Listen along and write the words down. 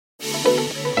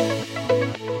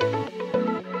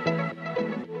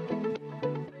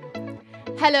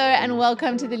Hello and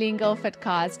welcome to the Lean Girl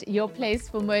Fitcast, your place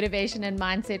for motivation and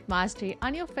mindset mastery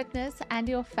on your fitness and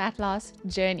your fat loss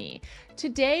journey.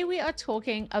 Today we are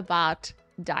talking about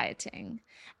dieting.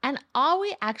 And are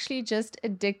we actually just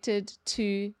addicted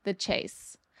to the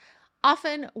chase?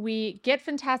 Often we get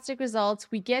fantastic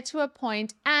results, we get to a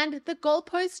point and the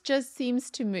goalpost just seems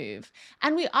to move.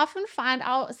 And we often find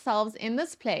ourselves in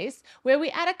this place where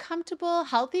we're at a comfortable,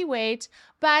 healthy weight,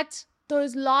 but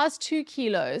those last 2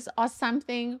 kilos are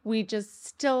something we just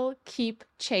still keep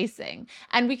chasing.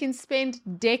 And we can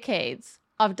spend decades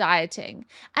of dieting.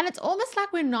 And it's almost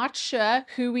like we're not sure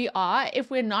who we are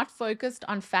if we're not focused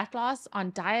on fat loss,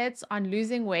 on diets, on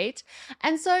losing weight.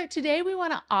 And so today we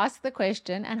want to ask the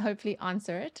question and hopefully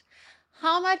answer it.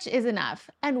 How much is enough?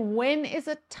 And when is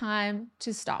it time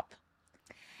to stop?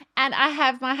 And I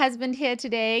have my husband here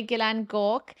today, Gilan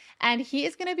Gork, and he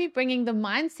is going to be bringing the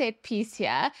mindset piece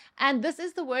here. And this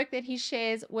is the work that he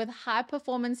shares with high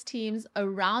performance teams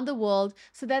around the world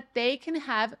so that they can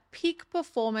have peak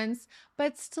performance,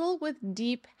 but still with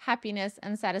deep happiness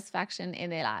and satisfaction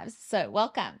in their lives. So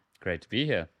welcome. Great to be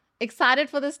here. Excited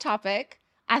for this topic.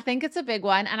 I think it's a big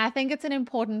one and I think it's an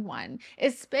important one,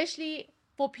 especially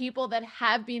for people that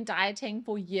have been dieting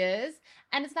for years.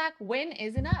 And it's like, when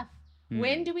is enough?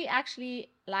 When do we actually,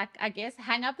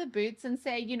 hang up the boots and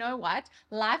say, you know what,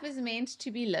 life is meant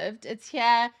to be lived. It's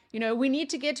here. We need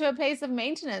to get to a place of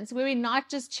maintenance where we're not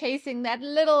just chasing that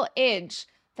little edge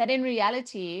that in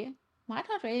reality might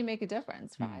not really make a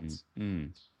difference, right?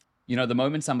 The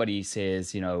moment somebody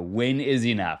says, when is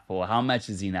enough or how much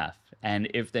is enough? And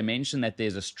if they mention that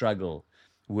there's a struggle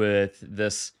with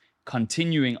this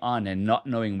continuing on and not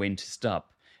knowing when to stop,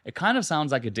 it kind of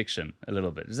sounds like addiction a little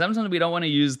bit. Sometimes we don't want to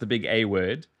use the big A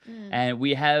word. And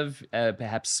we have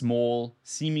perhaps small,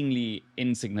 seemingly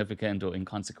insignificant or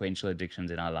inconsequential addictions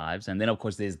in our lives. And then, of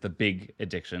course, there's the big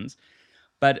addictions.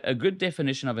 But a good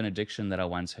definition of an addiction that I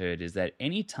once heard is that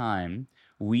anytime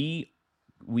we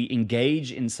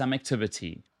engage in some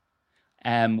activity,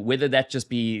 whether that just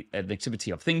be an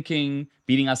activity of thinking,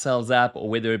 beating ourselves up, or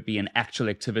whether it be an actual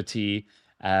activity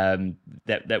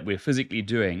that we're physically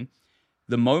doing,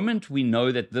 the moment we know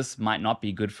that this might not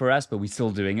be good for us, but we're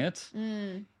still doing it,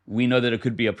 we know that it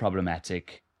could be a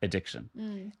problematic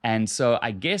addiction. And so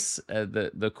I guess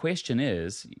the question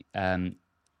is,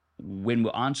 when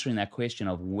we're answering that question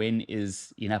of when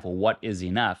is enough or what is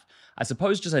enough, I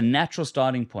suppose just a natural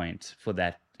starting point for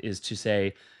that is to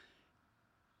say,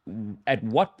 at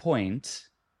what point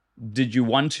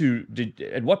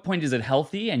at what point is it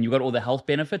healthy and you got all the health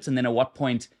benefits? And then at what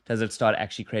point does it start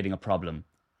actually creating a problem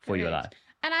for your life?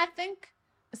 And I think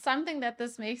something that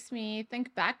this makes me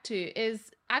think back to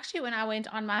is actually when I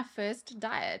went on my first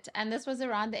diet, and this was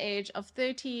around the age of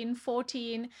 13,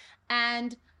 14,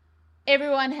 and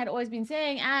everyone had always been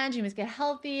saying, and you must get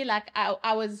healthy. Like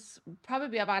I was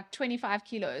probably about 25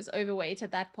 kilos overweight at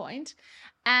that point.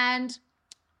 And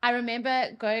I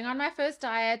remember going on my first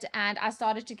diet and I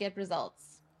started to get results.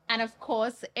 And of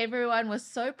course, everyone was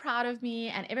so proud of me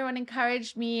and everyone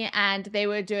encouraged me, and they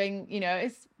were doing,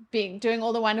 doing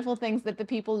all the wonderful things that the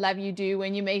people love you do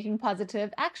when you're making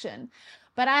positive action.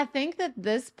 But I think that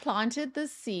this planted the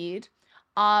seed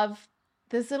of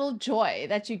this little joy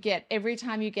that you get every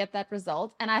time you get that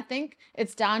result. And I think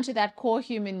it's down to that core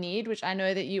human need, which I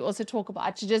know that you also talk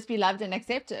about, to just be loved and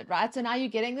accepted, right? So now you're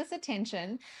getting this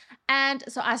attention. And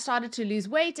so I started to lose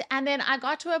weight. And then I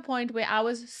got to a point where I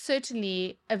was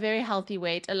certainly a very healthy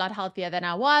weight, a lot healthier than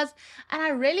I was. And I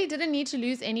really didn't need to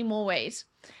lose any more weight.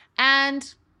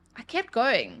 And I kept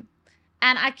going.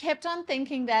 And I kept on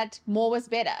thinking that more was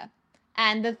better.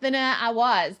 And the thinner I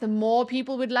was, the more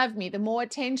people would love me, the more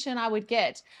attention I would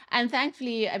get. And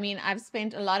thankfully, I've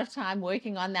spent a lot of time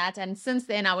working on that. And since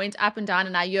then, I went up and down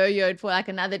and I yo-yoed for like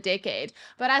another decade.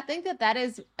 But I think that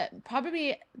is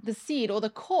probably the seed or the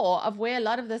core of where a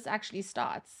lot of this actually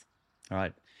starts. All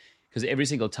right. Because every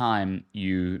single time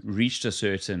you reached a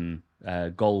certain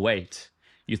goal weight,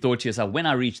 you thought to yourself, when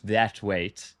I reach that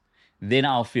weight, then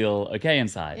I'll feel okay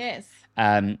inside.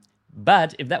 Yes.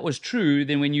 But if that was true,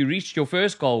 then when you reached your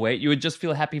first goal weight, you would just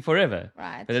feel happy forever.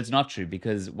 Right. But it's not true,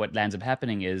 because what lands up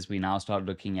happening is we now start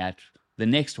looking at the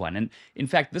next one. And in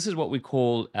fact, this is what we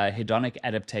call hedonic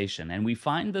adaptation. And we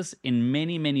find this in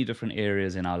many, many different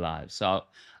areas in our lives. So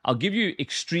I'll give you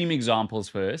extreme examples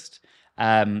first.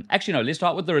 Actually, no, let's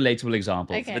start with the relatable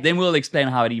examples. Okay. But then we'll explain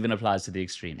how it even applies to the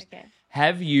extremes. Okay.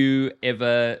 Have you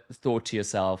ever thought to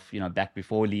yourself, back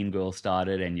before Lean Girl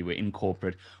started and you were in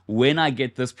corporate, when I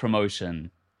get this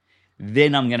promotion,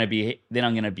 then I'm gonna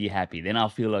be happy. Then I'll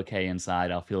feel okay inside.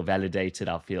 I'll feel validated.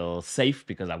 I'll feel safe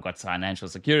because I've got financial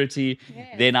security.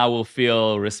 Yes. Then I will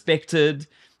feel respected.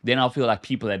 Then I'll feel like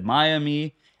people admire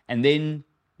me. And then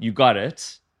you got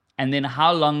it. And then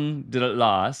how long did it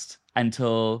last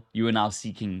until you were now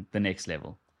seeking the next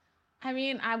level? I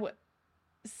mean,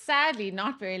 sadly,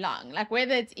 not very long. Like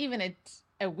whether it's even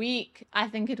a week, I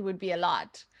think it would be a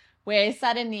lot. Where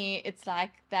suddenly it's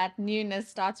like that newness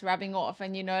starts rubbing off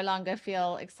and you no longer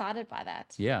feel excited by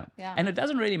that. Yeah. Yeah. And it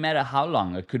doesn't really matter how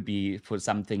long. It could be for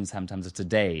some things, sometimes it's a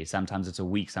day, sometimes it's a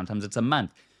week, sometimes it's a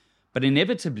month. But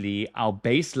inevitably, our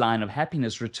baseline of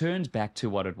happiness returns back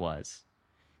to what it was.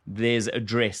 There's a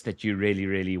dress that you really,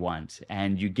 really want,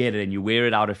 and you get it and you wear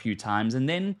it out a few times, and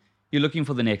then you're looking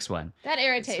for the next one. That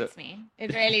irritates me.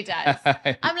 It really does.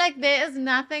 I'm like, there is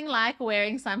nothing like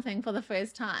wearing something for the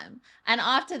first time. And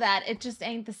after that, it just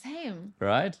ain't the same.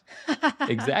 Right?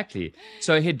 Exactly.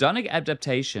 So hedonic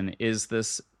adaptation is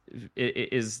this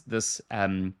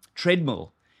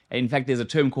treadmill. In fact, there's a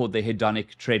term called the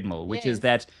hedonic treadmill, which is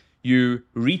that you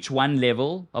reach one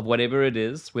level of whatever it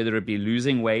is, whether it be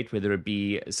losing weight, whether it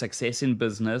be success in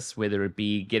business, whether it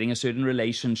be getting a certain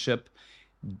relationship,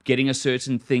 getting a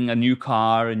certain thing, a new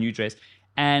car, a new dress.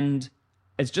 And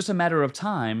it's just a matter of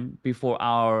time before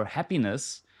our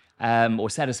happiness, or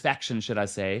satisfaction, should I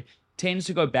say, tends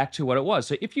to go back to what it was.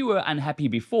 So if you were unhappy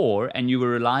before and you were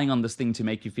relying on this thing to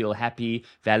make you feel happy,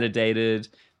 validated,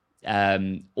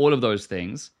 all of those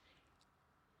things,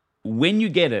 when you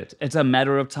get it, it's a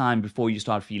matter of time before you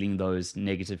start feeling those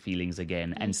negative feelings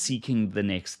again and seeking the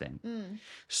next thing.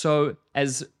 So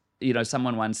as you know,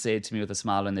 someone once said to me with a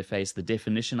smile on their face, the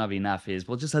definition of enough is,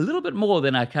 well, just a little bit more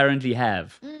than I currently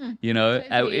have. You know,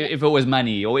 if it was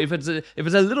money, or if it's a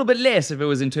little bit less, if it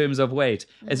was in terms of weight.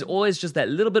 It's always just that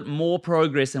little bit more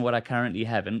progress than what I currently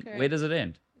have. And where does it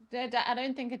end? I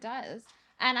don't think it does.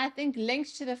 And I think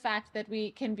linked to the fact that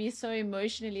we can be so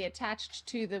emotionally attached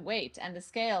to the weight and the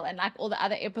scale, and like all the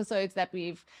other episodes that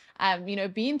we've,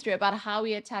 been through about how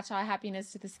we attach our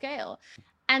happiness to the scale.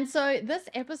 And so this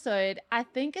episode, I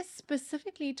think, is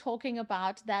specifically talking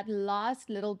about that last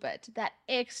little bit, that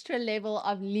extra level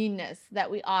of leanness that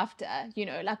we're after,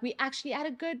 like we actually at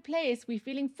a good place. We're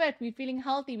feeling fit, we're feeling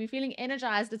healthy, we're feeling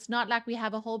energized. It's not like we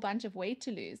have a whole bunch of weight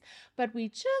to lose, but we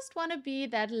just want to be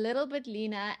that little bit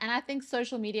leaner. And I think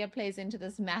social media plays into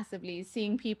this massively,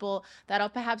 seeing people that are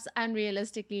perhaps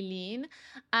unrealistically lean.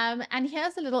 And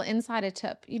here's a little insider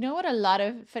tip. You know what a lot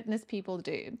of fitness people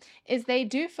do is they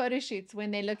do photo shoots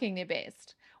when they're looking their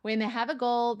best. When they have a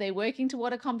goal, they're working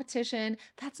toward a competition.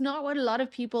 That's not what a lot of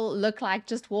people look like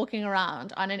just walking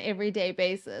around on an everyday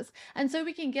basis. And so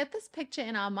we can get this picture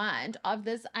in our mind of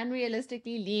this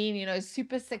unrealistically lean,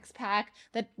 super six pack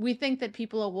that we think that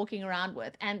people are walking around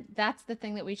with. And that's the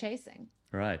thing that we're chasing.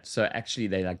 Right. So actually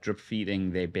they like drip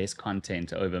feeding their best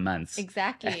content over months.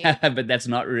 Exactly. But that's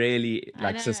not really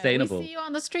like sustainable. We see you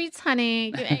on the streets,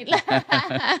 honey. You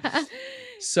ain't.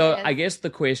 So yes. I guess the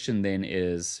question then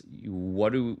is,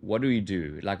 what do we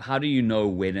do? Like, how do you know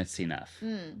when it's enough?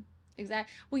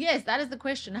 Exactly. Well, yes, that is the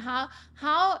question.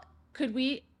 How could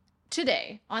we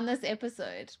today on this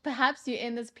episode, perhaps you're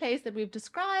in this place that we've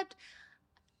described,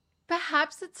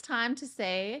 perhaps it's time to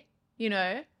say,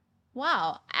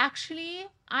 wow, actually,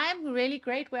 I'm really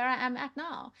great where I am at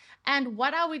now. And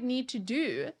what I would need to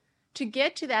do to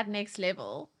get to that next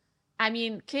level. I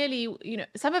mean, clearly,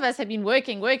 some of us have been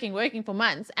working for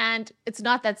months, and it's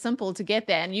not that simple to get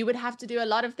there. And you would have to do a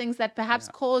lot of things that perhaps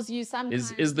cause you some.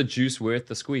 Is the juice worth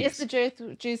the squeeze? Is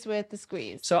the juice worth the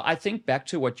squeeze? So I think back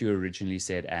to what you originally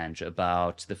said, Ange,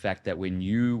 about the fact that when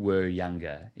you were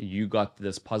younger, you got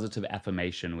this positive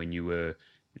affirmation when you were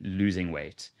losing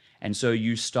weight. And so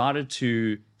you started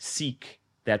to seek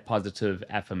that positive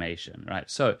affirmation, right?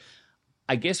 So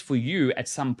I guess for you, at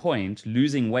some point,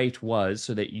 losing weight was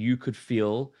so that you could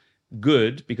feel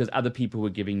good because other people were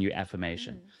giving you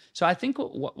affirmation. So I think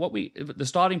the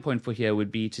starting point for here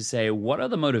would be to say, what are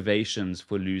the motivations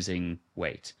for losing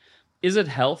weight? Is it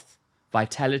health,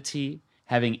 vitality,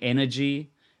 having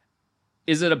energy?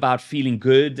 Is it about feeling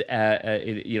good,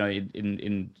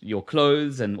 in your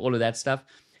clothes and all of that stuff?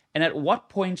 And at what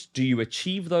point do you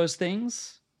achieve those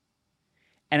things?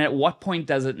 And at what point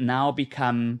does it now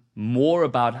become more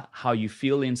about how you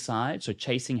feel inside? So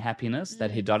chasing happiness,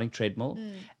 that hedonic treadmill.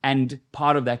 And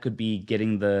part of that could be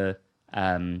getting the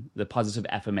positive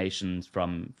affirmations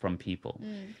from people.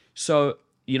 So,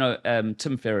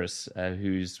 Tim Ferriss,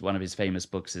 who's one of his famous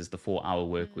books is The 4-Hour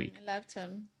Workweek. I loved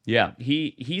him. Yeah,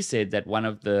 he said that one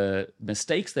of the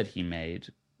mistakes that he made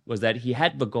was that he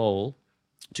had the goal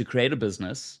to create a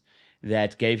business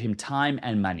that gave him time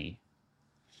and money.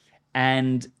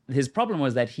 And his problem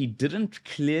was that he didn't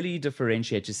clearly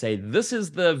differentiate to say, this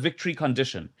is the victory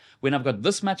condition. When I've got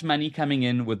this much money coming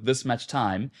in with this much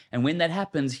time, and when that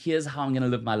happens, here's how I'm going to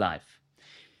live my life.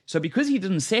 So because he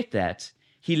didn't set that,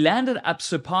 he landed up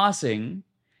surpassing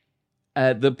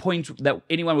the point that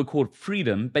anyone would call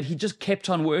freedom, but he just kept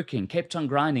on working, kept on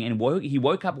grinding, and he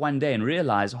woke up one day and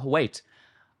realized, oh, wait,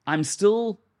 I'm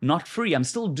still not free. I'm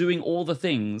still doing all the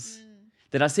things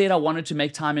that I said I wanted to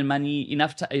make time and money,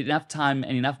 enough time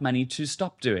and enough money to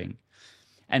stop doing.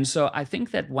 And so I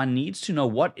think that one needs to know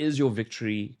what is your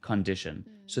victory condition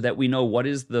so that we know what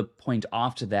is the point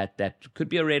after that could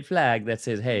be a red flag that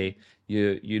says, hey,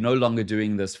 you're no longer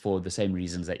doing this for the same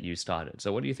reasons that you started.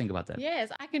 So what do you think about that? Yes,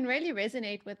 I can really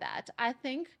resonate with that. I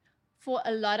think for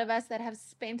a lot of us that have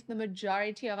spent the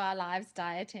majority of our lives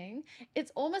dieting,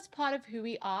 it's almost part of who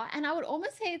we are. And I would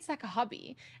almost say it's like a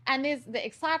hobby. And there's the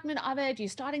excitement of it. You're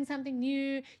starting something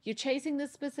new. You're chasing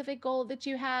this specific goal that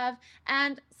you have.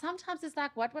 And sometimes it's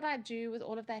like, what would I do with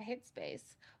all of that headspace?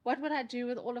 What would I do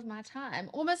with all of my time?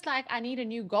 Almost like I need a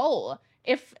new goal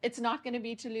if it's not going to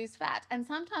be to lose fat. And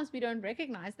sometimes we don't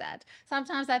recognize that.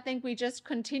 Sometimes I think we just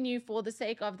continue for the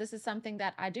sake of, this is something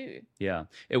that I do. Yeah.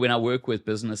 When I work with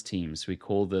business teams, we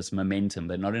call this momentum,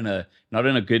 but not in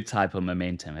a good type of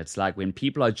momentum. It's like when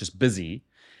people are just busy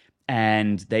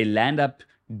and they land up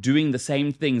doing the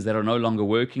same things that are no longer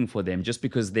working for them just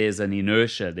because there's an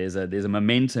inertia, there's a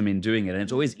momentum in doing it. And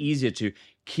it's always easier to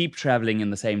keep traveling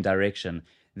in the same direction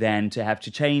than to have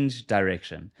to change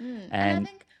direction. And I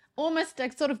think almost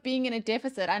like sort of being in a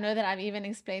deficit. I know that I've even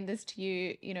explained this to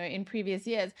you, in previous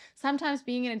years. Sometimes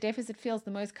being in a deficit feels the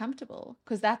most comfortable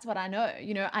because that's what I know.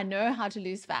 I know how to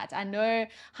lose fat. I know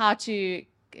how to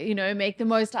make the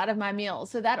most out of my meals.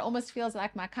 So that almost feels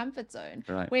like my comfort zone.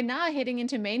 Right. Where now heading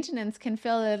into maintenance can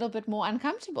feel a little bit more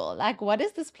uncomfortable. Like, what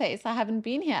is this place? I haven't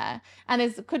been here. And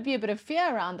there could be a bit of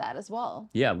fear around that as well.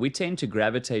 Yeah, we tend to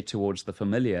gravitate towards the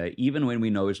familiar, even when we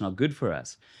know it's not good for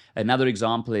us. Another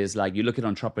example is like you look at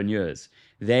entrepreneurs.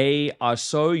 They are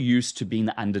so used to being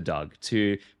the underdog,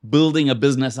 to building a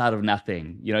business out of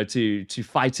nothing, to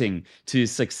fighting to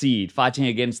succeed, fighting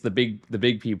against the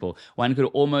big people. One could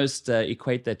almost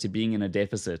equate that to being in a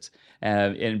deficit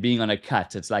and being on a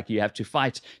cut. It's like you have to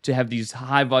fight to have these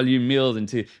high volume meals and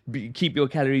to keep your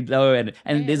calorie low.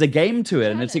 And there's a game to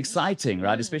it, and it's exciting,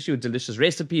 right? Especially with delicious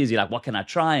recipes. You're like, what can I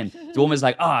try? And it's almost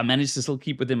like, I managed to still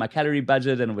keep within my calorie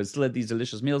budget and we're still at these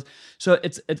delicious meals. So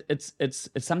it's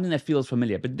something that feels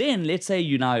familiar. But then let's say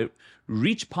you now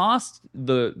reach past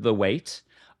the weight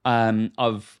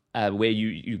of where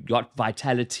you got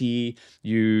vitality,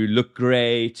 you look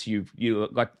great, you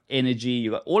got energy,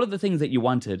 you got all of the things that you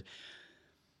wanted.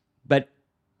 But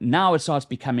now it starts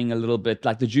becoming a little bit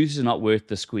like the juice is not worth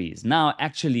the squeeze. Now,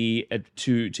 actually,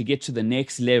 to get to the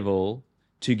next level,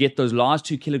 to get those last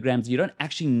 2 kilograms, you don't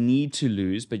actually need to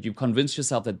lose, but you've convinced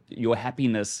yourself that your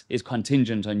happiness is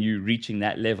contingent on you reaching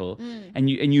that level, and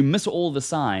you miss all the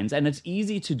signs. And it's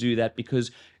easy to do that because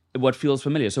what feels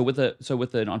familiar. So with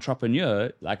an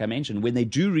entrepreneur, like I mentioned, when they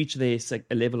do reach their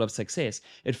level of success,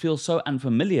 it feels so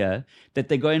unfamiliar that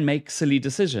they go and make silly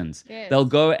decisions. Yes. They'll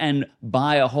go and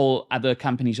buy a whole other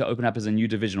company to open up as a new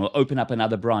division or open up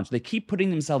another branch. They keep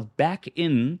putting themselves back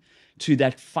in to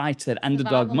that fight, that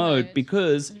underdog mode,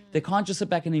 because they can't just sit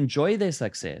back and enjoy their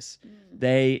success.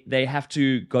 They have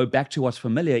to go back to what's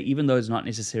familiar, even though it's not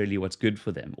necessarily what's good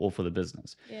for them or for the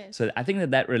business. Yes. So I think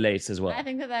that relates as well. I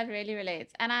think that really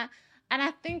relates. And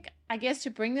I think, I guess, to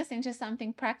bring this into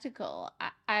something practical,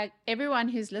 everyone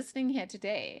who's listening here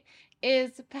today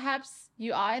is perhaps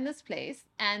you are in this place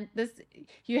and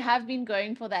you have been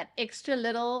going for that extra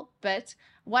little bit.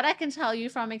 What I can tell you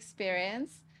from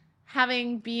experience,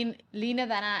 having been leaner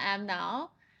than I am now,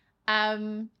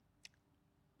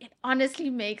 it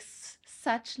honestly makes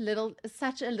such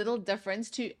a little difference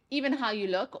to even how you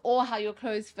look or how your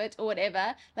clothes fit or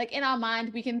whatever. Like in our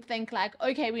mind, we can think like,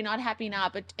 okay, we're not happy now,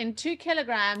 but in 2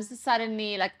 kilograms,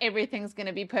 suddenly like everything's going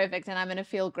to be perfect and I'm going to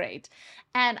feel great.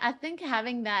 And I think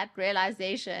having that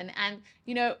realization, and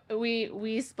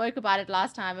we spoke about it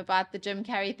last time about the Jim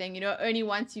Carrey thing, only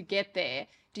once you get there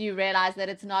do you realize that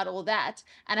it's not all that.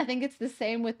 And I think it's the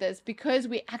same with this, because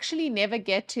we actually never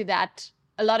get to that.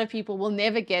 A lot of people will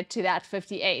never get to that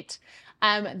 58.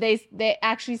 They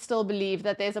actually still believe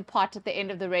that there's a pot at the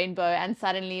end of the rainbow and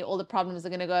suddenly all the problems are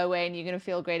going to go away and you're going to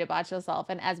feel great about yourself.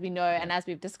 And as we know, and as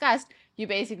we've discussed, you're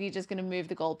basically just going to move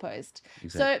the goalpost. Exactly.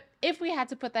 So if we had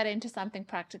to put that into something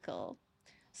practical,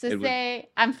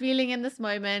 I'm feeling in this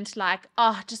moment like,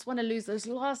 I just want to lose those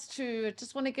last 2,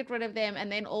 just want to get rid of them and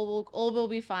then all will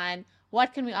be fine.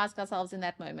 What can we ask ourselves in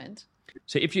that moment?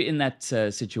 So if you're in that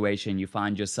situation, you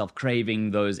find yourself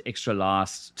craving those extra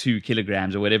last 2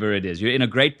 kilograms or whatever it is. You're in a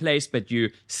great place, but you're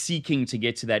seeking to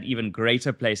get to that even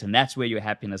greater place, and that's where your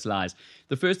happiness lies.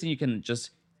 The first thing you can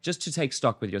just to take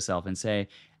stock with yourself and say,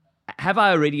 have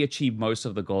I already achieved most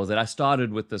of the goals that I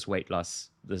started with this weight loss,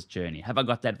 this journey? Have I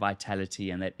got that vitality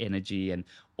and that energy and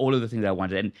all of the things that I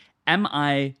wanted? And am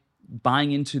I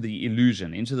buying into the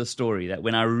illusion, into the story that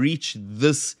when I reach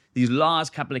these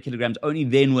last couple of kilograms, only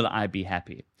then will I be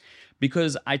happy?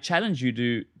 Because I challenge you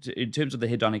to, in terms of the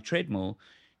hedonic treadmill,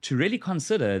 to really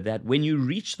consider that when you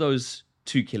reach those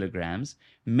 2 kilograms,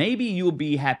 maybe you'll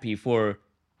be happy for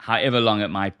however long it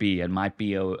might be. It might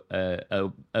be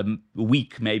a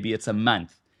week, maybe it's a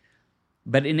month.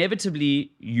 But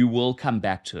inevitably, you will come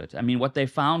back to it. I mean, what they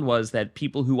found was that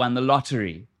people who won the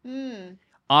lottery,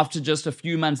 after just a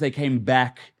few months, they came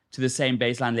back to the same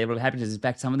baseline level of happiness. In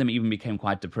fact, some of them even became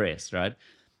quite depressed, right?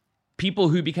 People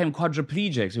who became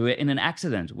quadriplegics, who were in an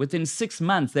accident, within 6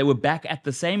 months, they were back at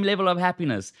the same level of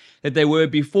happiness that they were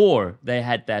before they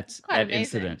had that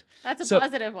incident. That's a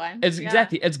positive one.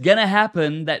 Exactly. It's going to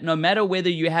happen that no matter whether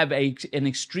you have an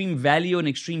extreme value, an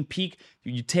extreme peak,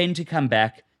 you tend to come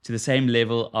back to the same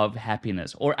level of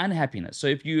happiness or unhappiness. So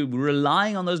if you're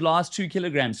relying on those last 2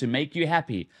 kilograms to make you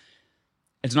happy,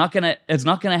 it's not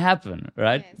gonna happen,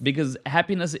 right? Yes. Because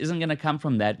happiness isn't gonna come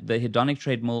from that. The hedonic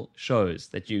treadmill shows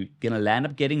that you're gonna land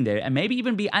up getting there and maybe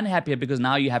even be unhappier because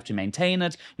now you have to maintain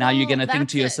it. Now you're gonna think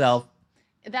to yourself,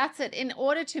 that's it. In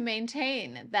order to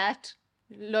maintain that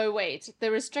low weight, the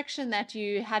restriction that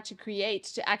you had to create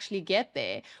to actually get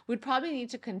there would probably need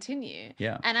to continue.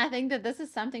 Yeah. And I think that this is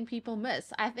something people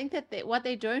miss. I think that what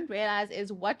they don't realize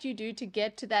is what you do to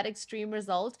get to that extreme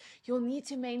result, you'll need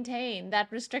to maintain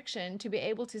that restriction to be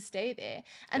able to stay there.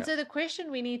 And so the question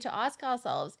we need to ask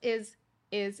ourselves is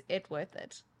it worth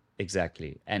it?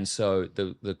 Exactly. And so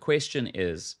the question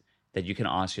is that you can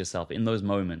ask yourself in those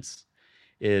moments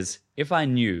is, if I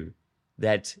knew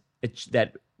that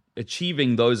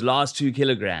achieving those last 2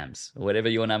 kilograms, or whatever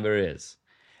your number is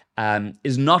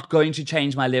not going to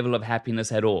change my level of happiness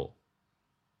at all,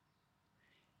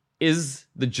 is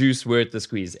the juice worth the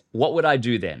squeeze? What would I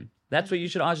do then? That's what you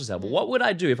should ask yourself. What would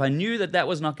I do if I knew that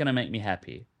was not going to make me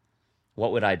happy?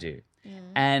 What would I do?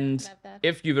 And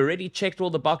if you've already checked all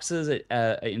the boxes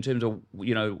in terms of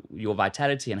your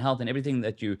vitality and health and everything,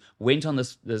 that you went on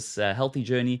this healthy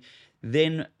journey,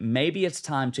 then maybe it's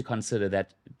time to consider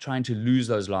that trying to lose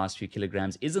those last few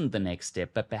kilograms isn't the next step,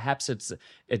 but perhaps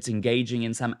it's engaging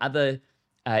in some other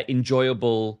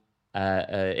enjoyable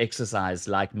exercise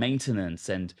like maintenance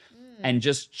and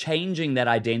just changing that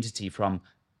identity from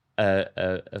a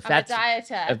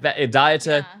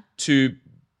dieter to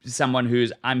someone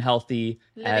who's, I'm healthy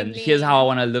and here's how I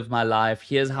want to live my life.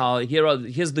 Here's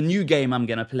the new game I'm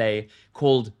going to play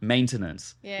called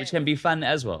maintenance, which can be fun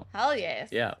as well. Hell yes.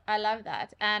 Yeah. I love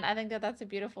that. And I think that that's a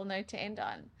beautiful note to end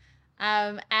on.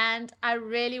 And I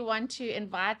really want to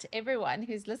invite everyone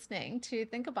who's listening to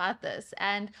think about this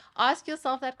and ask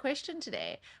yourself that question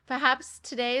today. Perhaps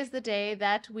today is the day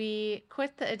that we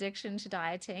quit the addiction to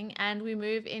dieting and we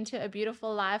move into a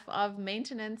beautiful life of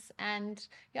maintenance and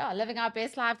living our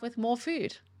best life with more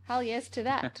food. Hell yes to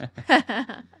that.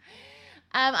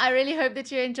 I really hope that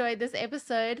you enjoyed this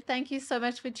episode. Thank you so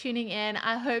much for tuning in.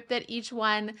 I hope that each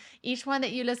one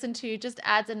that you listen to just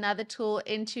adds another tool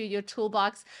into your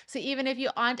toolbox. So even if you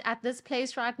aren't at this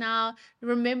place right now,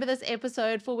 remember this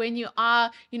episode for when you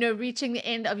are, reaching the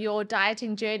end of your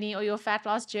dieting journey or your fat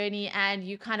loss journey and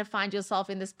you kind of find yourself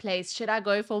in this place. Should I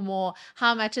go for more?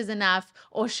 How much is enough?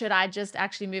 Or should I just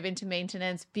actually move into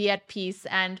maintenance, be at peace,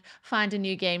 and find a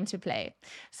new game to play?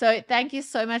 So thank you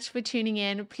so much for tuning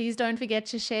in. Please don't forget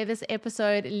to share this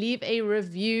episode, leave a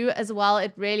review as well.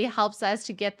 It really helps us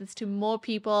to get this to more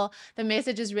people. The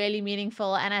message is really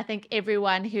meaningful, and I think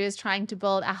everyone who is trying to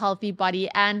build a healthy body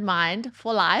and mind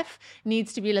for life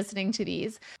needs to be listening to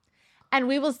these. And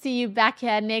we will see you back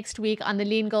here next week on the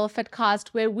Lean Girl Fitcast,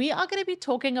 where we are going to be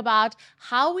talking about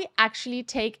how we actually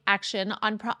take action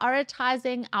on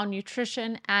prioritizing our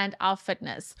nutrition and our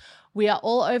fitness. We are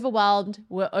all overwhelmed,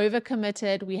 we're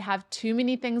overcommitted, we have too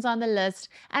many things on the list,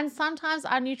 and sometimes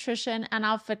our nutrition and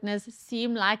our fitness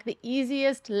seem like the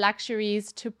easiest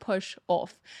luxuries to push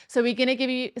off. So we're going to give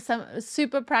you some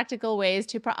super practical ways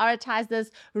to prioritize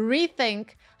this,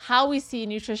 rethink how we see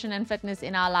nutrition and fitness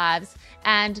in our lives,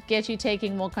 and get you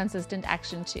taking more consistent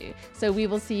action too. So we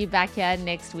will see you back here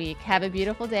next week. Have a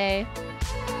beautiful day.